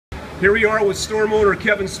Here we are with Storm owner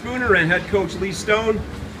Kevin Spooner and head coach Lee Stone.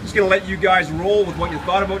 Just going to let you guys roll with what you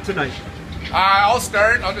thought about tonight. I'll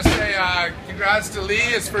start. I'll just say congrats to Lee,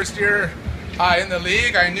 his first year in the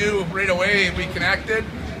league. I knew right away we connected.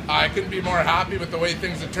 I couldn't be more happy with the way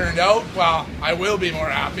things have turned out. Well, I will be more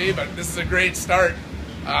happy, but this is a great start.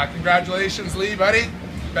 Congratulations, Lee, buddy.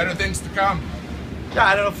 Better things to come. Yeah,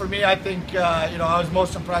 I don't know. For me, I think I was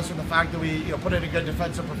most impressed with the fact that we put in a good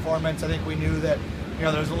defensive performance. I think we knew that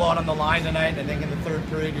there was a lot on the line tonight, and I think in the third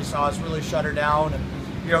period you saw us really shut her down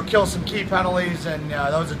and kill some key penalties, and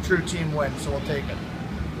that was a true team win. So we'll take it.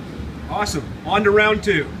 Awesome. On to round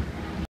two.